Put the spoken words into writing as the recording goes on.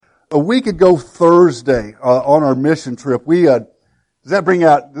A week ago Thursday, on our mission trip, does that bring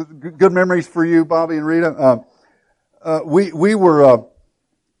out good memories for you, Bobby and Rita? We'd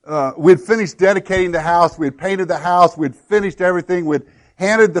finished dedicating the house, we had painted the house, we'd finished everything, we'd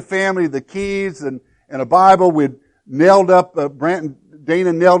handed the family the keys and a Bible, we'd nailed up, Brant and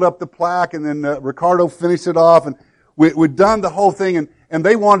Dana nailed up the plaque, and then Ricardo finished it off, and we'd done the whole thing, and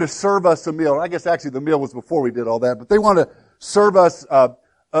they wanted to serve us a meal. I guess actually the meal was before we did all that, but they wanted to serve us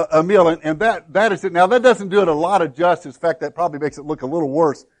a meal, and that is it. Now, that doesn't do it a lot of justice. In fact, that probably makes it look a little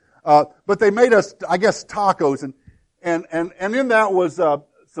worse. But they made us, I guess, tacos, and in that was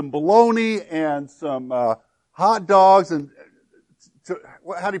some bologna and some hot dogs, and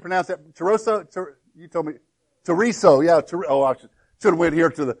how do you pronounce that? Chorizo? You told me. Chorizo, yeah. I should have went here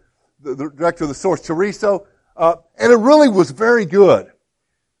to the direct to the source. Chorizo, and it really was very good.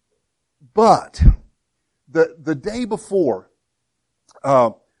 But the day before,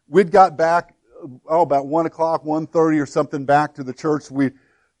 we'd got back, about 1 o'clock, 1:30 or something back to the church.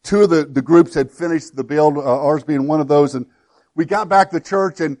 Two of the groups had finished the build, ours being one of those, and we got back to the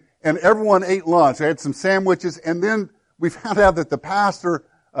church and everyone ate lunch. They had some sandwiches, and then we found out that the pastor's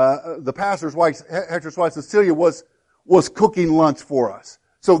wife, Hector's wife, Cecilia, was cooking lunch for us.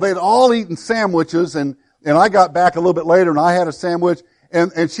 So they'd all eaten sandwiches, and I got back a little bit later and I had a sandwich,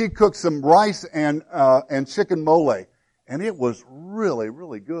 and she cooked some rice and chicken mole. And it was really,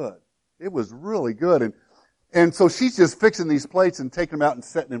 really good. It was really good. And so she's just fixing these plates and taking them out and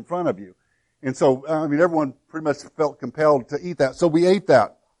setting in front of you. And so, everyone pretty much felt compelled to eat that. So we ate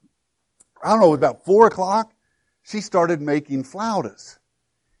that. I don't know, about 4 o'clock, she started making flautas.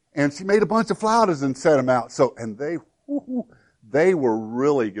 And she made a bunch of flautas and set them out. And they were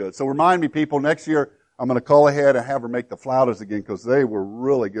really good. So remind me, people, next year I'm going to call ahead and have her make the flautas again because they were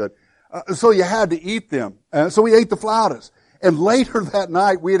really good. So you had to eat them. So we ate the flautas. And later that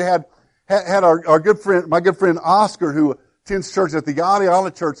night, we had our good friend, my good friend Oscar, who attends church at the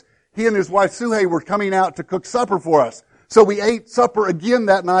Ayala Church. He and his wife Suhei were coming out to cook supper for us. So we ate supper again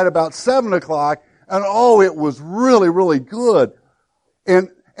that night about 7 o'clock. And it was really, really good. And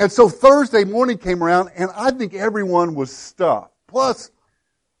so Thursday morning came around, and I think everyone was stuffed. Plus,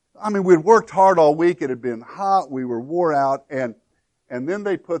 we'd worked hard all week. It had been hot. We were wore out. And then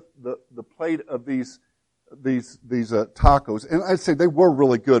they put the plate of these tacos, and I'd say they were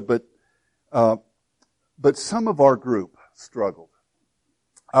really good, but some of our group struggled.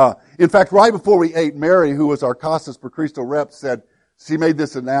 In fact, right before we ate, Mary, who was our Casas per Cristo rep, said, she made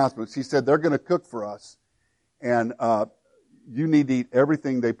this announcement. She said, they're going to cook for us, and you need to eat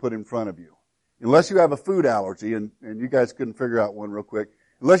everything they put in front of you. Unless you have a food allergy, and you guys couldn't figure out one real quick.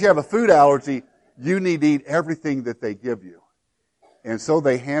 Unless you have a food allergy, you need to eat everything that they give you. And so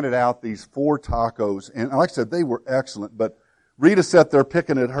they handed out these 4 tacos, and like I said, they were excellent. But Rita sat there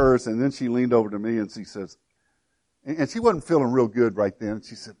picking at hers, and then she leaned over to me and she says, and she wasn't feeling real good right then. And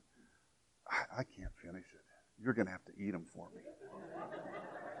she said, I can't finish it. You're going to have to eat them for me.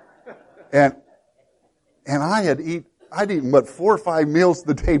 And I'd eaten 4 or 5 meals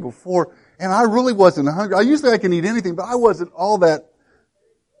the day before, and I really wasn't hungry. Usually I can eat anything, but I wasn't all that.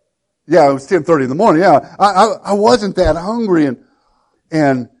 Yeah, it was 10:30 in the morning. Yeah, I wasn't that hungry,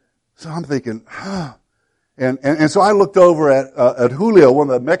 and so I'm thinking, and so I looked over at Julio, one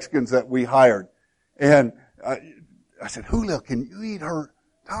of the Mexicans that we hired, and I said, Julio, can you eat her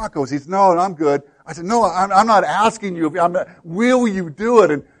tacos? He said, no, I'm good. I said, no, I'm not asking you. Will you do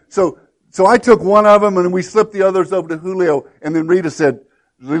it? And so I took one of them, and we slipped the others over to Julio, and then Rita said,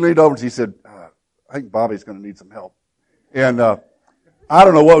 she leaned over and she said, I think Bobby's going to need some help. And I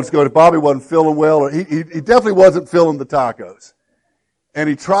don't know what was going on. Bobby wasn't feeling well, or he definitely wasn't feeling the tacos. And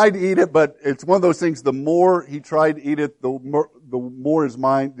he tried to eat it, but it's one of those things, the more he tried to eat it, the more his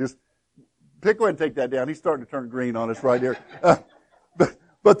mind just, go ahead and take that down. He's starting to turn green on us right here.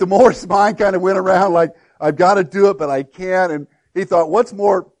 But the more his mind kind of went around like, I've got to do it, but I can't. And he thought, what's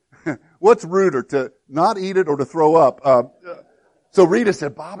ruder, to not eat it or to throw up? So Rita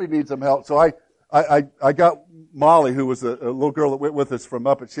said, Bobby needs some help. So I got Molly, who was a little girl that went with us from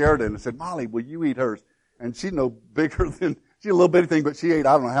up at Sheridan, and said, Molly, will you eat hers? And she's no bigger than, she's a little bitty thing, but she ate,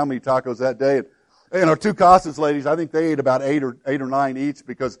 I don't know how many tacos that day. And our 2 Casas ladies, I think they ate about 8 or 9 each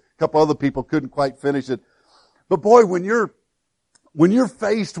because a couple other people couldn't quite finish it. But boy, when you're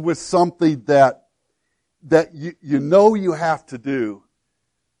faced with something that you know you have to do,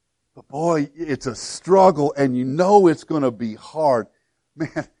 but boy, it's a struggle and you know it's going to be hard.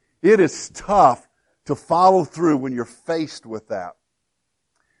 Man, it is tough to follow through when you're faced with that.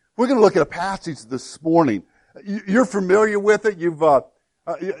 We're going to look at a passage this morning. You're familiar with it. You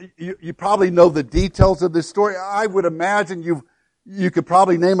probably know the details of this story. I would imagine You could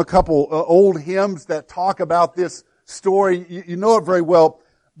probably name a couple old hymns that talk about this story. You know it very well.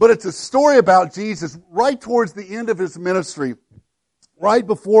 But it's a story about Jesus right towards the end of his ministry, right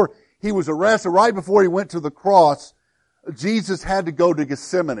before he was arrested, right before he went to the cross. Jesus had to go to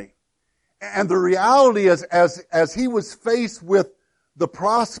Gethsemane. And the reality is, as he was faced with the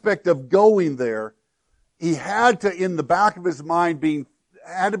prospect of going there, he had to, in the back of his mind,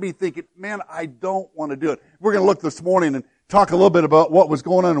 had to be thinking, man, I don't want to do it. We're going to look this morning and talk a little bit about what was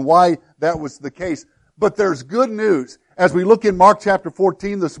going on and why that was the case. But there's good news. As we look in Mark chapter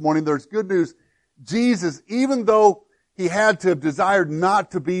 14 this morning, there's good news. Jesus, even though he had to have desired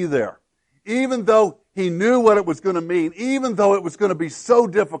not to be there, even though he knew what it was going to mean, even though it was going to be so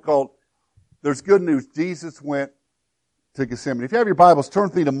difficult, there's good news. Jesus went to Gethsemane. If you have your Bibles, turn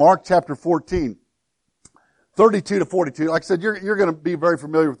with me to Mark chapter 14, 32 to 42. Like I said, you're going to be very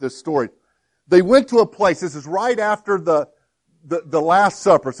familiar with this story. They went to a place. This is right after the Last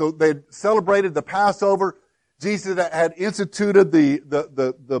Supper. So they had celebrated the Passover. Jesus had instituted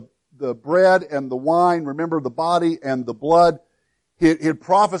the bread and the wine. Remember, the body and the blood. He had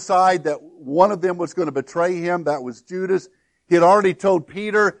prophesied that one of them was going to betray him. That was Judas. He had already told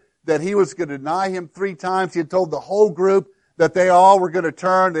Peter that he was going to deny him 3 times. He had told the whole group that they all were going to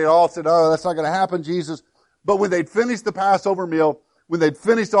turn. They all said, oh, that's not going to happen, Jesus. But when they'd finished the Passover meal, when they'd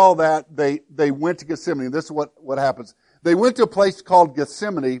finished all that, they went to Gethsemane. This is what happens. They went to a place called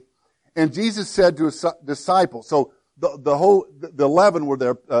Gethsemane, and Jesus said to his disciples, so the 11 were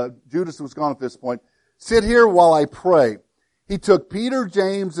there, Judas was gone at this point, sit here while I pray. He took Peter,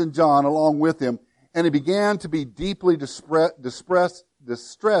 James, and John along with him, and he began to be deeply distressed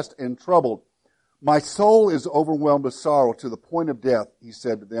and troubled. My soul is overwhelmed with sorrow to the point of death, he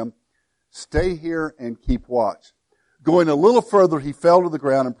said to them. Stay here and keep watch. Going a little further, he fell to the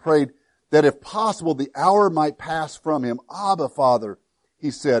ground and prayed that if possible, the hour might pass from him. Abba, Father, he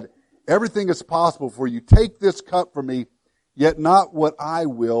said, everything is possible for you. Take this cup from me, yet not what I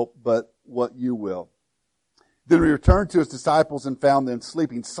will, but what you will. Then he returned to his disciples and found them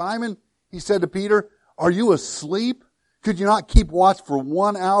sleeping. Simon, he said to Peter, are you asleep? Could you not keep watch for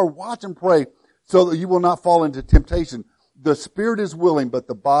 1 hour? Watch and pray so that you will not fall into temptation. The spirit is willing, but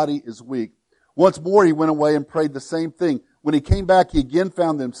the body is weak. Once more he went away and prayed the same thing. When he came back, he again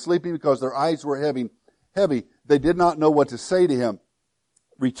found them sleeping because their eyes were heavy. They did not know what to say to him.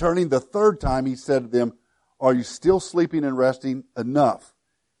 Returning the 3rd time, he said to them, are you still sleeping and resting? Enough.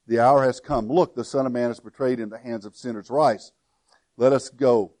 The hour has come. Look, the Son of Man is betrayed in the hands of sinners. Rise. Let us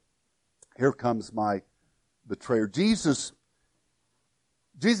go. Here comes my betrayer. Jesus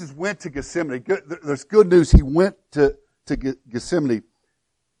went to Gethsemane. There's good news. He went to Gethsemane,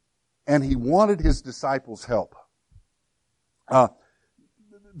 and he wanted his disciples' help.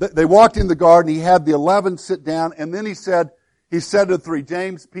 They walked in the garden. He had the 11 sit down, and then he said to the 3,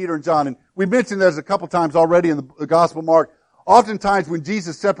 James, Peter, and John. And we mentioned this a couple times already in the Gospel of Mark. Oftentimes when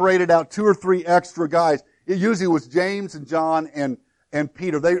Jesus separated out 2 or 3 extra guys, it usually was James and John and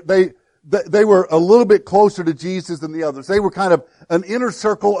Peter. They were a little bit closer to Jesus than the others. They were kind of an inner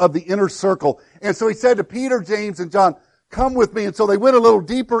circle of the inner circle. And so he said to Peter, James, and John, come with me. And so they went a little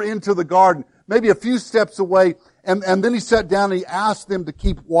deeper into the garden, maybe a few steps away. And then he sat down and he asked them to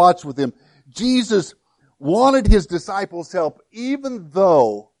keep watch with him. Jesus wanted his disciples' help even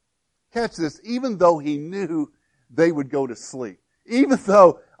though, catch this, even though he knew they would go to sleep. Even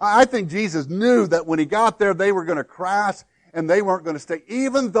though, I think Jesus knew that when he got there, they were going to crash and they weren't going to stay.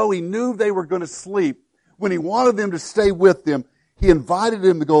 Even though he knew they were going to sleep, when he wanted them to stay with them, he invited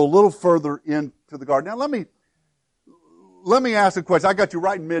them to go a little further into the garden. Now let me ask a question. I got you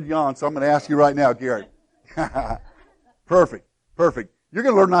right in mid-yawn, so I'm going to ask you right now, Gary. Perfect. You're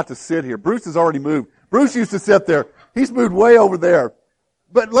going to learn not to sit here. Bruce has already moved. Bruce used to sit there. He's moved way over there.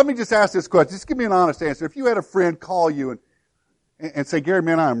 But let me just ask this question. Just give me an honest answer. If you had a friend call you and say, Gary,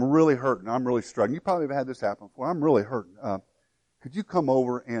 man, I'm really hurting. I'm really struggling. You probably have had this happen before. I'm really hurting. Could you come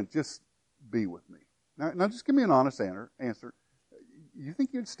over and just be with me? Now just give me an honest answer. You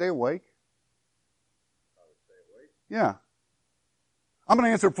think you'd stay awake? I would stay awake. Yeah. I'm going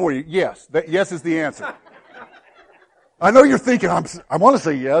to answer it for you. Yes. Yes is the answer. I know you're thinking, I want to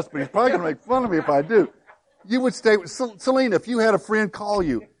say yes, but he's probably going to make fun of me if I do. You would stay with Selena, if you had a friend call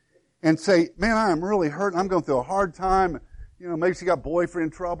you and say, man, I'm really hurting. I'm going through a hard time. You know, maybe she got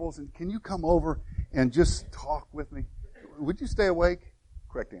boyfriend troubles. And can you come over and just talk with me? Would you stay awake?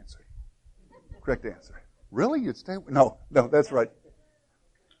 Correct answer. Really? You'd stay awake? No, that's right.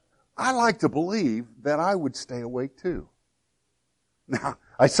 I like to believe that I would stay awake too. Now,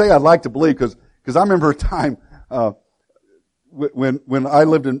 I say I'd like to believe because I remember a time when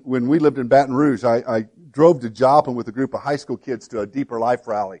we lived in Baton Rouge. I drove to Joplin with a group of high school kids to a Deeper Life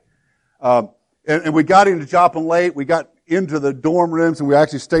rally. And we got into Joplin late. We got into the dorm rooms, and we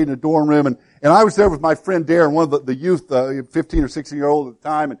actually stayed in a dorm room. And I was there with my friend Darren, one of the youth, 15 or 16-year-old at the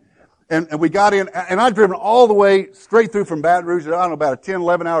time. And we got in, and I'd driven all the way straight through from Baton Rouge. I don't know, about a 10,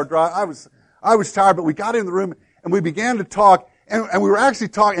 11-hour drive. I was tired, but we got in the room, and we began to talk. And we were actually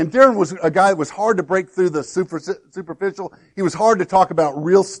talking, and Darren was a guy that was hard to break through the superficial. He was hard to talk about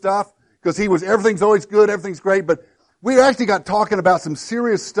real stuff, because everything's always good, everything's great, but we actually got talking about some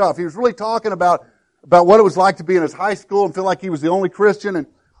serious stuff. He was really talking about what it was like to be in his high school and feel like he was the only Christian,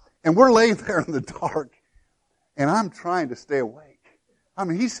 and we're laying there in the dark, and I'm trying to stay awake. I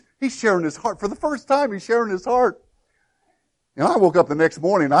mean, he's sharing his heart. For the first time, he's sharing his heart. And I woke up the next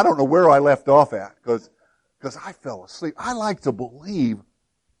morning, I don't know where I left off at, because I fell asleep. I like to believe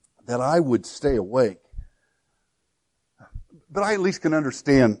that I would stay awake. But I at least can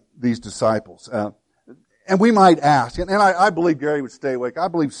understand these disciples. And we might ask, and I believe Gary would stay awake. I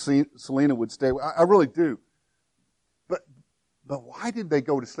believe Selena would stay awake. I really do. But why did they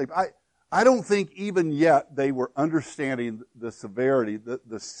go to sleep? I don't think even yet they were understanding the severity,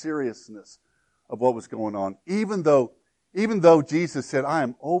 the seriousness of what was going on. Even though Jesus said, I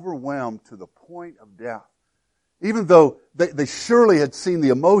am overwhelmed to the point of death. Even though they surely had seen the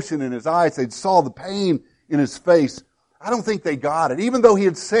emotion in his eyes, they saw the pain in his face, I don't think they got it. Even though he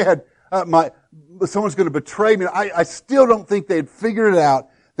had said, someone's going to betray me, I still don't think they had figured it out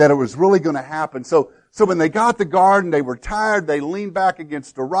that it was really going to happen. So when they got the garden, they were tired, they leaned back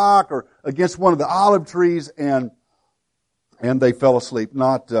against a rock or against one of the olive trees, and they fell asleep.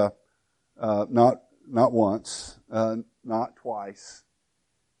 Not once, not twice,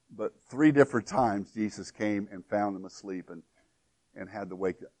 but 3 different times Jesus came and found them asleep and had to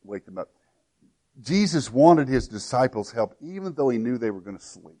wake them up. Jesus wanted his disciples' help even though he knew they were going to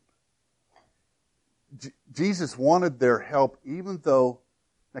sleep. Jesus wanted their help even though,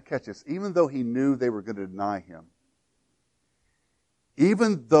 now catch this, even though he knew they were going to deny him.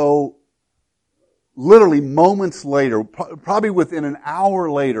 Even though literally moments later, probably within an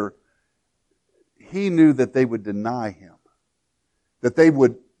hour later, he knew that they would deny him. That they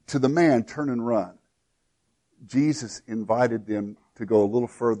would, to the man, turn and run. Jesus invited them to go a little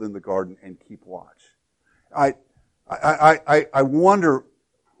further in the garden and keep watch. I wonder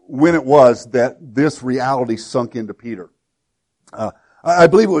when it was that this reality sunk into Peter. I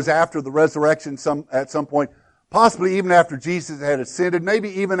believe it was after the resurrection at some point, possibly even after Jesus had ascended, maybe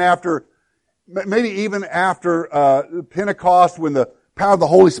even after Pentecost, when the power of the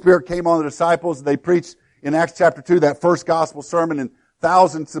Holy Spirit came on the disciples. They preached in Acts chapter 2, that first gospel sermon, and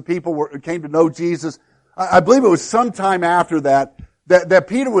thousands of people came to know Jesus. I believe it was sometime after that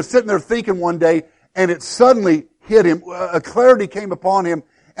Peter was sitting there thinking one day, and it suddenly hit him. A clarity came upon him,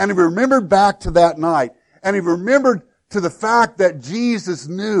 and he remembered back to that night. And he remembered to the fact that Jesus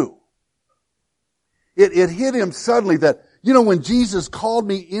knew. It hit him suddenly that, when Jesus called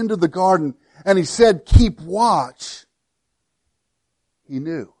me into the garden and he said, keep watch, he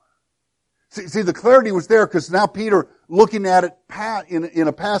knew. See, the clarity was there because now Peter, looking at it in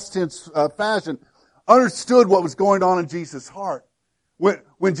a past tense fashion, understood what was going on in Jesus' heart.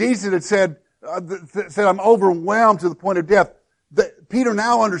 When Jesus had said, I'm overwhelmed to the point of death, Peter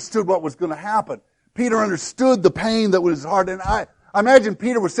now understood what was going to happen. Peter understood the pain that was in his heart. And I imagine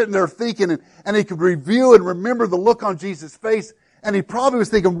Peter was sitting there thinking, and he could review and remember the look on Jesus' face, and he probably was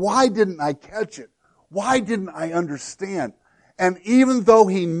thinking, why didn't I catch it? Why didn't I understand? And even though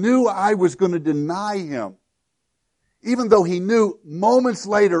he knew I was going to deny him, even though he knew moments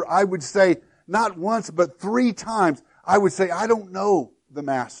later I would say, not once, but 3 times, I would say, I don't know the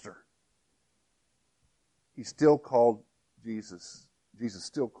Master. He still called Jesus. Jesus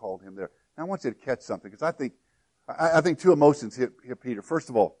still called him there. Now I want you to catch something, because I think 2 emotions hit Peter. First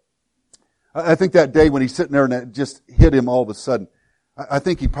of all, I think that day when he's sitting there and it just hit him all of a sudden, I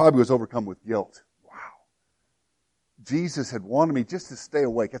think he probably was overcome with guilt. Wow. Jesus had wanted me just to stay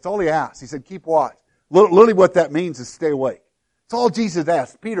awake. That's all he asked. He said, keep watch. Literally what that means is stay awake. It's all Jesus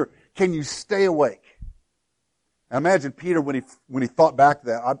asked. Peter, can you stay awake? I imagine Peter, when he thought back to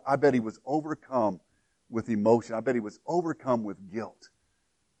that, I bet he was overcome with emotion. I bet he was overcome with guilt.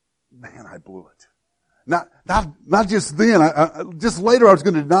 Man, I blew it. Not just then. Just later I was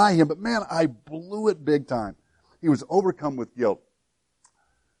going to deny him, but man, I blew it big time. He was overcome with guilt.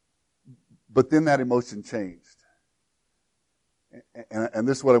 But then that emotion changed. And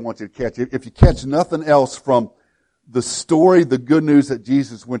this is what I want you to catch. If you catch nothing else from the story, the good news that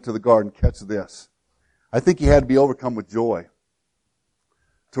Jesus went to the garden, catch this. I think he had to be overcome with joy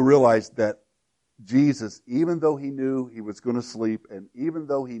to realize that Jesus, even though he knew he was going to sleep, and even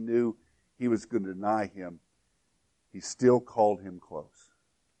though he knew he was going to deny him, he still called him close.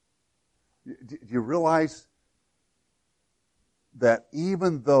 Do you realize that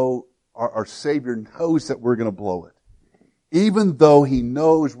even though our Savior knows that we're going to blow it, even though he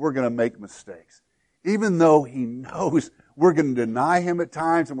knows we're going to make mistakes, even though he knows we're going to deny him at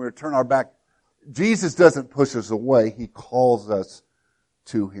times and we're going to turn our back, Jesus doesn't push us away. He calls us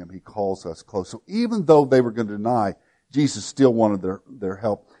to him. He calls us close. So even though they were going to deny, Jesus still wanted their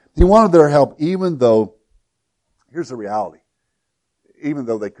help. He wanted their help even though, here's the reality, even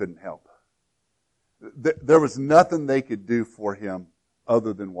though they couldn't help. There was nothing they could do for him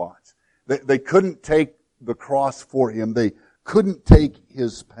other than watch. They couldn't take the cross for him. They couldn't take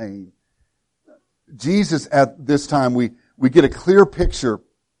his pain. Jesus, at this time, we get a clear picture.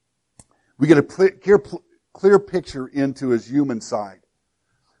 We get a clear picture into his human side.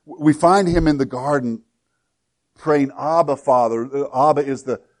 We find him in the garden praying, Abba, Father. Abba is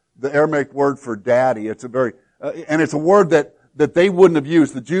the Aramaic word for daddy. It's and it's a word that they wouldn't have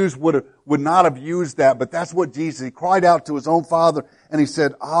used. The Jews would not have used that, but that's what Jesus, he cried out to his own Father and he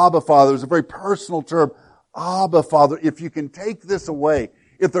said, Abba, Father. It was a very personal term. Abba, Father, if you can take this away,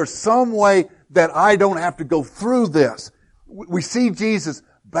 if there's some way that I don't have to go through this. We see Jesus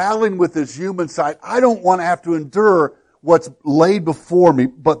battling with his human side. I don't want to have to endure what's laid before me,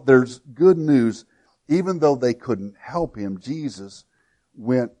 but there's good news. Even though they couldn't help him, Jesus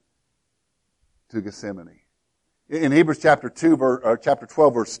went to Gethsemane. In Hebrews chapter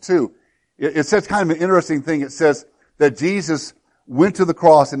 12, verse 2, it says kind of an interesting thing. It says that Jesus went to the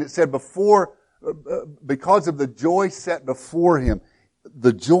cross, and it said because of the joy set before him.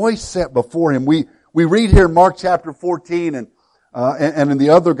 The joy set before him. We read here in Mark chapter 14 and in the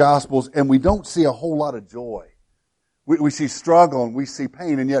other Gospels, and we don't see a whole lot of joy. We see struggle and we see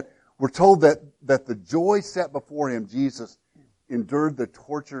pain, and yet we're told that the joy set before him, Jesus endured the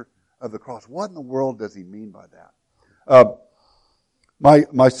torture of the cross. What in the world does he mean by that?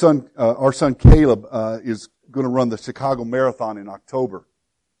 My son, our son Caleb, is going to run the Chicago Marathon in October.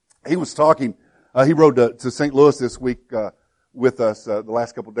 He was talking. He rode to St. Louis this week with us the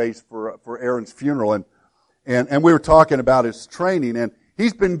last couple of days for Aaron's funeral, and we were talking about his training. And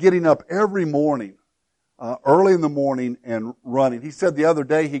he's been getting up every morning, early in the morning, and running. He said the other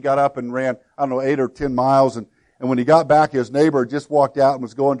day he got up and ran 8 or 10 miles, and when he got back, his neighbor just walked out and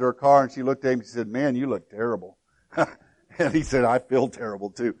was going to her car, and she looked at him and she said, "Man, you look terrible." And he said, "I feel terrible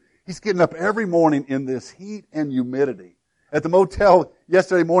too." He's getting up every morning in this heat and humidity. At the motel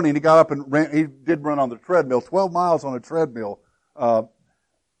yesterday morning, he got up and ran. He did run on the treadmill, 12 miles on a treadmill. Why?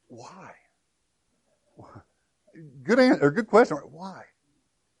 Good question. Why?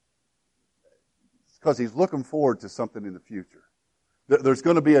 It's because he's looking forward to something in the future. There's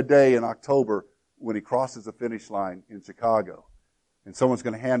going to be a day in October when he crosses the finish line in Chicago, and someone's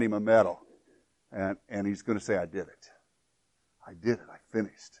going to hand him a medal, and he's going to say, "I did it. I did it. I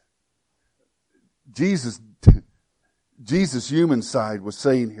finished." Jesus' human side was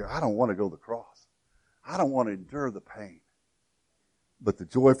saying here, I don't want to go to the cross. I don't want to endure the pain. But the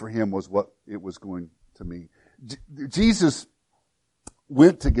joy for him was what it was going to mean. Jesus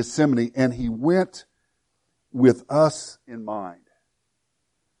went to Gethsemane, and he went with us in mind.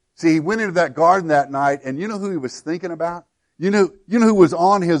 See, he went into that garden that night, and you know who he was thinking about? You know who was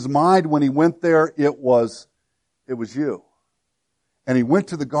on his mind when he went there? It was you. And he went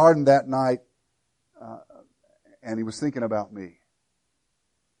to the garden that night, and he was thinking about me.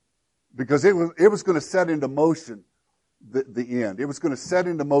 Because it was going to set into motion the end. It was going to set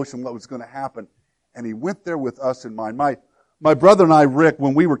into motion what was going to happen. And he went there with us in mind. My brother and I, Rick,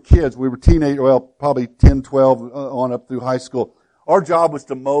 when we were kids, we were teenagers, probably 10, 12, on up through high school. Our job was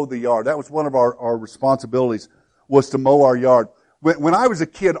to mow the yard. That was one of our responsibilities, was to mow our yard. When I was a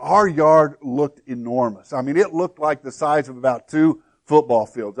kid, our yard looked enormous. I mean, it looked like the size of about 2 football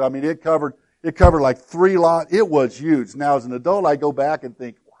fields. I mean, it covered like 3 lots. It was huge. Now, as an adult, I go back and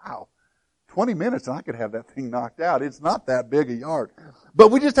think, wow, 20 minutes and I could have that thing knocked out. It's not that big a yard. But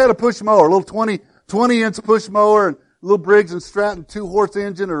we just had a push mower, a little 20-inch push mower, and a little Briggs & Stratton 2-horse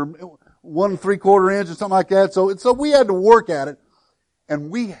engine or 1 3/4 inch or something like that. So we had to work at it, and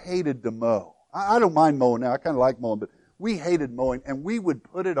we hated to mow. I don't mind mowing now. I kind of like mowing, but we hated mowing, and we would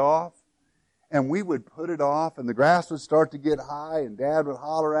put it off. And we would put it off, and the grass would start to get high, and Dad would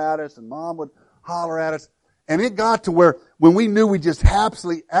holler at us, and Mom would holler at us. And it got to where, when we knew we just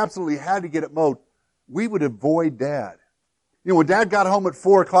absolutely had to get it mowed, we would avoid Dad. You know, when Dad got home at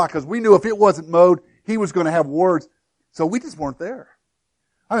 4 o'clock, because we knew if it wasn't mowed, he was going to have words. So we just weren't there.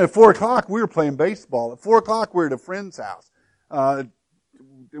 I mean, at 4 o'clock, we were playing baseball. At 4 o'clock, we were at a friend's house.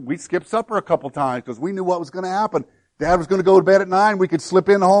 We skipped supper a couple times because we knew what was going to happen. Dad was going to go to bed at 9. We could slip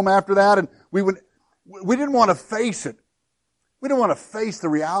in home after that, and we didn't want to face it. We didn't want to face the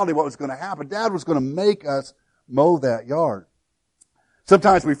reality of what was going to happen. Dad was going to make us mow that yard.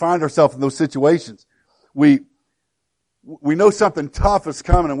 Sometimes we find ourselves in those situations. We know something tough is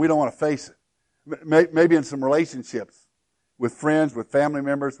coming and we don't want to face it. Maybe in some relationships, with friends, with family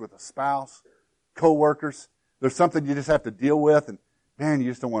members, with a spouse, co-workers. There's something you just have to deal with, and man,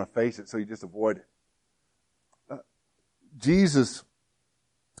 you just don't want to face it, so you just avoid it. Jesus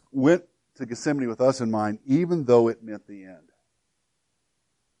went to Gethsemane with us in mind, even though it meant the end.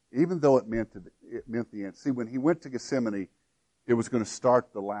 Even though it meant the end. See, when he went to Gethsemane, it was going to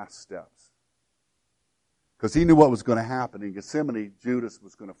start the last steps. Because he knew what was going to happen. In Gethsemane, Judas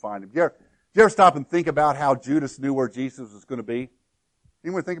was going to find him. Did you ever stop and think about how Judas knew where Jesus was going to be?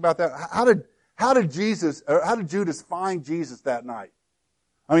 Anyone think about that? How did Judas find Jesus that night?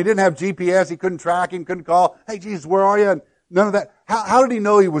 I mean, he didn't have GPS. He couldn't track him, couldn't call. Hey, Jesus, where are you? And none of that. How did he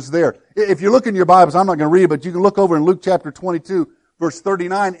know he was there? If you look in your Bibles, I'm not going to read it, but you can look over in Luke chapter 22, verse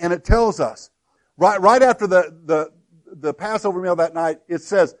 39, and it tells us, right after the Passover meal that night, it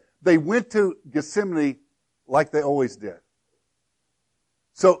says, they went to Gethsemane like they always did.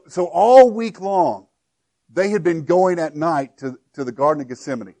 So all week long, they had been going at night to the Garden of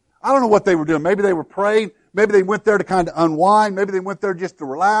Gethsemane. I don't know what they were doing. Maybe they were praying. Maybe they went there to kind of unwind. Maybe they went there just to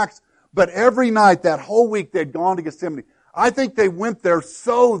relax. But every night, that whole week, they'd gone to Gethsemane. I think they went there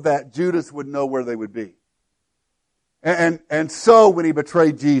so that Judas would know where they would be. And so when he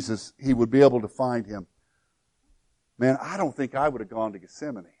betrayed Jesus, he would be able to find him. Man, I don't think I would have gone to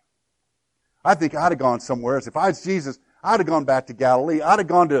Gethsemane. I think I'd have gone somewhere else. If I was Jesus, I'd have gone back to Galilee. I'd have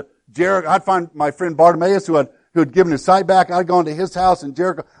gone to Jericho. I'd find my friend Bartimaeus who had given his sight back. I'd have gone to his house in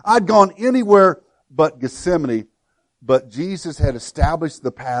Jericho. I'd gone anywhere but Gethsemane. But Jesus had established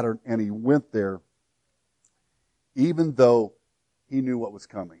the pattern, and he went there even though he knew what was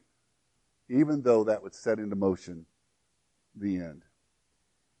coming. Even though that would set into motion the end.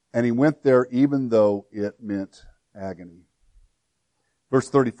 And he went there even though it meant agony. Verse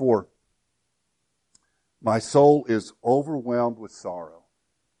 34. My soul is overwhelmed with sorrow.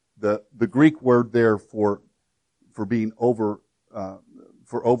 The Greek word there for being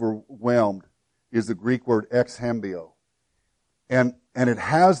overwhelmed is the Greek word exhambio. And it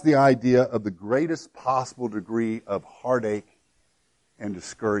has the idea of the greatest possible degree of heartache and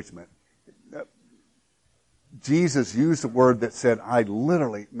discouragement. Jesus used a word that said, I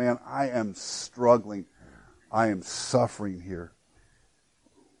am struggling. I am suffering here.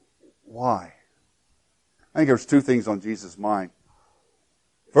 Why? I think there's two things on Jesus' mind.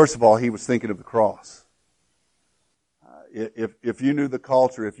 First of all, he was thinking of the cross. If you knew the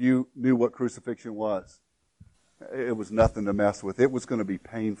culture, if you knew what crucifixion was, it was nothing to mess with. It was going to be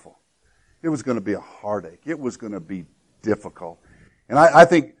painful. It was going to be a heartache. It was going to be difficult. And I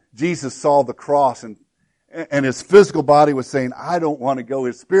think Jesus saw the cross and his physical body was saying, I don't want to go.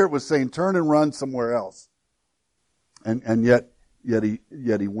 His spirit was saying, turn and run somewhere else. And yet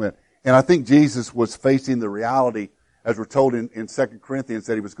he went. And I think Jesus was facing the reality, as we're told in 2 Corinthians,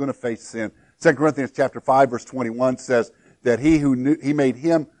 that he was going to face sin. 2 Corinthians chapter 5, verse 21 says that he made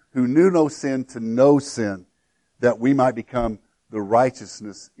him who knew no sin to know sin, that we might become the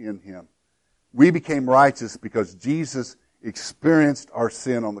righteousness in him. We became righteous because Jesus experienced our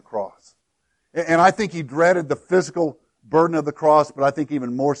sin on the cross. And I think he dreaded the physical burden of the cross, but I think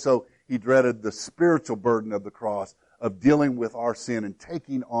even more so, he dreaded the spiritual burden of the cross, of dealing with our sin and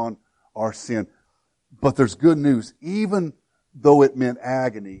taking on our sin. But there's good news. Even though it meant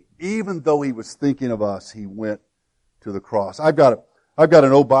agony, even though he was thinking of us, he went to the cross. I've got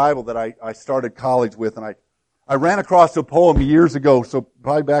an old Bible that I started college with, and I ran across a poem years ago, so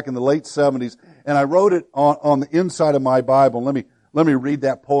probably back in the late 70s, and I wrote it on the inside of my Bible. Let me read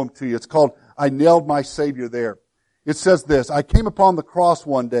that poem to you. It's called, I Nailed My Savior There. It says this, I came upon the cross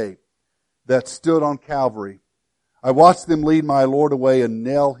one day that stood on Calvary. I watched them lead my Lord away and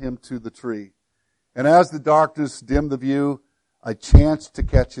nail him to the tree. And as the darkness dimmed the view, I chanced to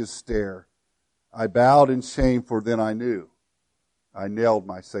catch his stare. I bowed in shame, for then I knew I nailed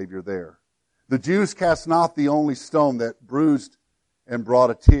my Savior there. The Jews cast not the only stone that bruised and brought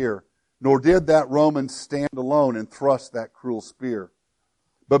a tear, nor did that Roman stand alone and thrust that cruel spear.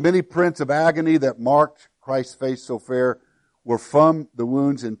 But many prints of agony that marked Christ's face so fair were from the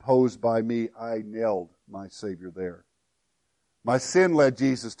wounds imposed by me. I nailed my Savior there. My sin led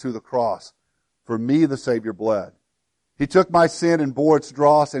Jesus to the cross. For me the Savior bled. He took my sin and bore its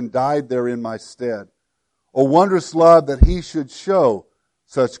dross and died there in my stead. O wondrous love that he should show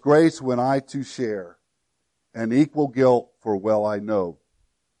such grace when I too share, and equal guilt, for well I know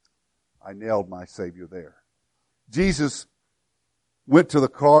I nailed my Savior there. Jesus went to the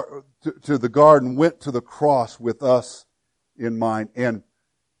garden, went to the cross with us in mind. And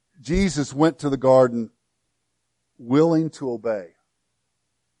Jesus went to the garden willing to obey,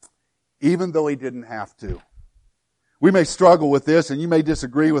 even though he didn't have to. We may struggle with this, and you may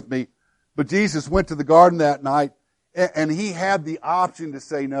disagree with me, but Jesus went to the garden that night, and he had the option to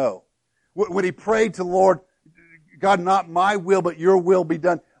say no. When he prayed to the Lord, God, not my will, but your will be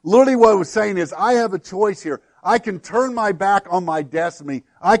done. Literally what he was saying is, I have a choice here. I can turn my back on my destiny.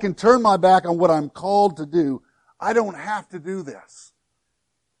 I can turn my back on what I'm called to do. I don't have to do this.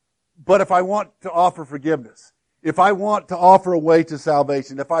 But if I want to offer forgiveness, if I want to offer a way to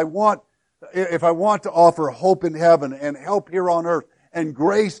salvation, if I want to offer hope in heaven and help here on earth and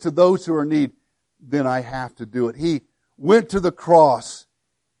grace to those who are in need, then I have to do it. He went to the cross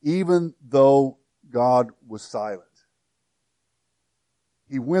even though God was silent.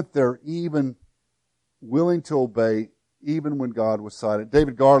 He went there even willing to obey, even when God was silent.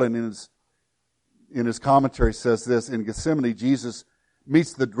 David Garland in his commentary says this: in Gethsemane, Jesus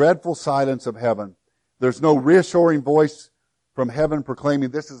meets the dreadful silence of heaven. There's no reassuring voice from heaven proclaiming,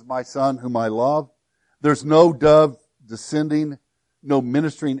 "This is my son whom I love." There's no dove descending, no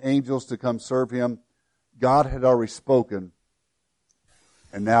ministering angels to come serve him. God had already spoken,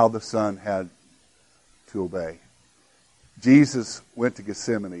 and now the Son had to obey. Jesus went to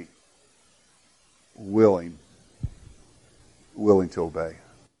Gethsemane willing to obey.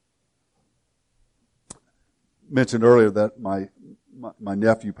 Mentioned earlier that my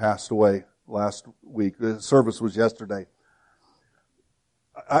nephew passed away last week. The service was yesterday.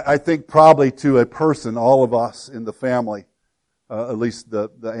 I think probably to a person, all of us in the family, at least the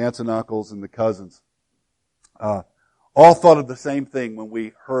aunts and uncles and the cousins, all thought of the same thing when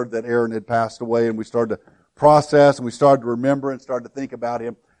we heard that Aaron had passed away, and we started to process and we started to remember and started to think about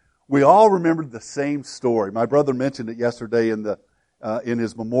him. We all remembered the same story. My brother mentioned it yesterday in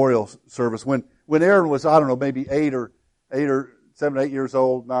his memorial service. When Aaron was, I don't know, maybe 7 or 8 years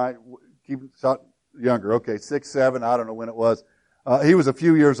old, 9, younger, okay, 6, 7, I don't know when it was. He was a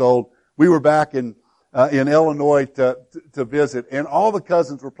few years old. We were back in Illinois to visit, and all the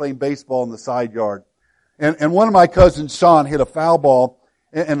cousins were playing baseball in the side yard. And one of my cousins, Sean, hit a foul ball,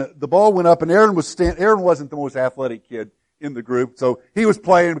 and the ball went up, and Aaron wasn't the most athletic kid in the group, so he was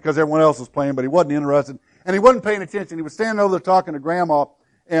playing because everyone else was playing, but he wasn't interested, and he wasn't paying attention. He was standing over there talking to Grandma,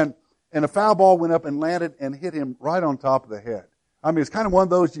 and a foul ball went up and landed and hit him right on top of the head. I mean, it's kind of one of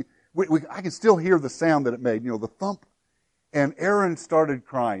those, I can still hear the sound that it made, the thump. And Aaron started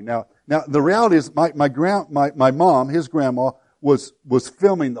crying. Now the reality is, my mom, his grandma, was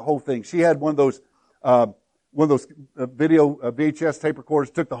filming the whole thing. She had one of those video VHS tape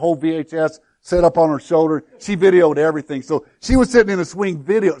recorders. Took the whole VHS, set up on her shoulder. She videoed everything. So she was sitting in a swing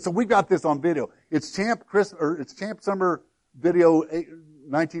video. So we got this on video. It's Champ Summer Video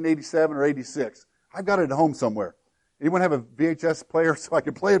 1987 or 86. I've got it at home somewhere. Anyone have a VHS player so I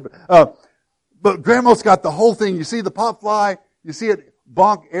can play it? But Grandma's got the whole thing. You see the pop fly, you see it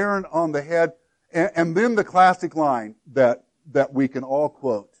bonk Aaron on the head, and then the classic line that we can all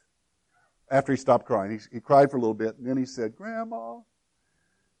quote after he stopped crying. He cried for a little bit, and then he said, "Grandma,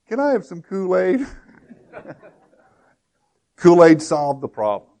 can I have some Kool-Aid?" Kool-Aid solved the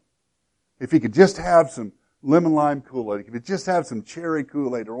problem. If he could just have some lemon lime Kool-Aid, if he could just have some cherry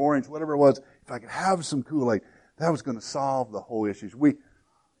Kool-Aid or orange, whatever it was, if I could have some Kool-Aid, that was going to solve the whole issue.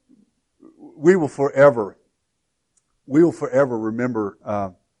 We will forever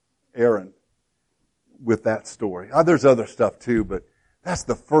remember Aaron with that story. There's other stuff too, but that's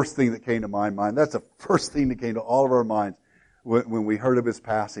the first thing that came to my mind. That's the first thing that came to all of our minds when we heard of his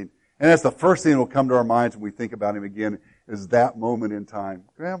passing. And that's the first thing that will come to our minds when we think about him again, is that moment in time.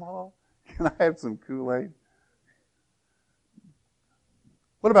 Grandma, can I have some Kool-Aid?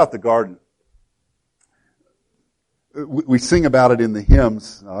 What about the garden? We sing about it in the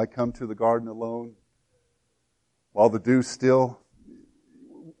hymns. I come to the garden alone while the dew's still.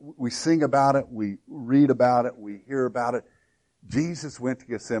 We sing about it. We read about it. We hear about it. Jesus went to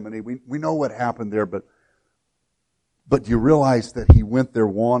Gethsemane. We know what happened there, but you realize that he went there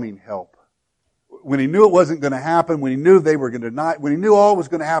wanting help. When he knew it wasn't going to happen, when he knew they were going to deny, when he knew all was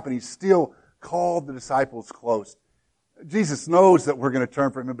going to happen, he still called the disciples close. Jesus knows that we're going to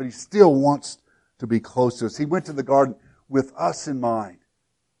turn from him, but he still wants to be close to us. He went to the garden with us in mind.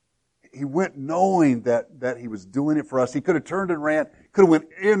 He went knowing that he was doing it for us. He could have turned and ran, could have went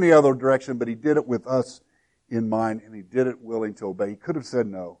any other direction, but he did it with us in mind, and he did it willing to obey. He could have said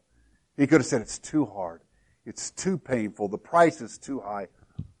no. He could have said, it's too hard. It's too painful. The price is too high.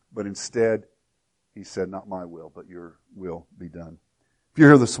 But instead, he said, not my will, but your will be done. If you're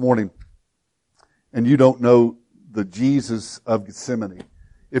here this morning and you don't know the Jesus of Gethsemane,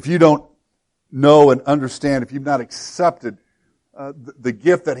 if you don't know and understand, if you've not accepted the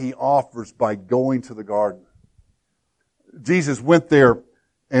gift that He offers by going to the garden, Jesus went there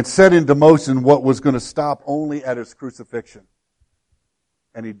and set into motion what was going to stop only at His crucifixion.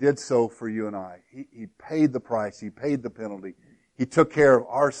 And He did so for you and I. He paid the price. He paid the penalty. He took care of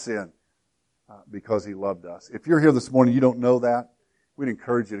our sin because He loved us. If you're here this morning, you don't know that, we'd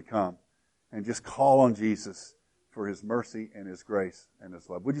encourage you to come and just call on Jesus for His mercy and His grace and His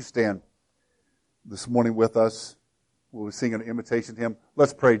love. Would you stand this morning with us? We'll sing an invitation hymn.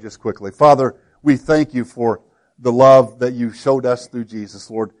 Let's pray just quickly. Father, we thank You for the love that You showed us through Jesus.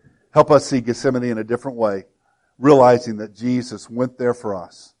 Lord, help us see Gethsemane in a different way, realizing that Jesus went there for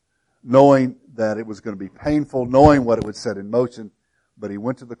us, knowing that it was going to be painful, knowing what it would set in motion, but He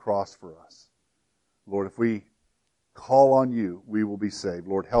went to the cross for us. Lord, if we call on You, we will be saved.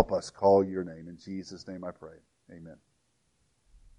 Lord, help us call Your name. In Jesus' name I pray. Amen.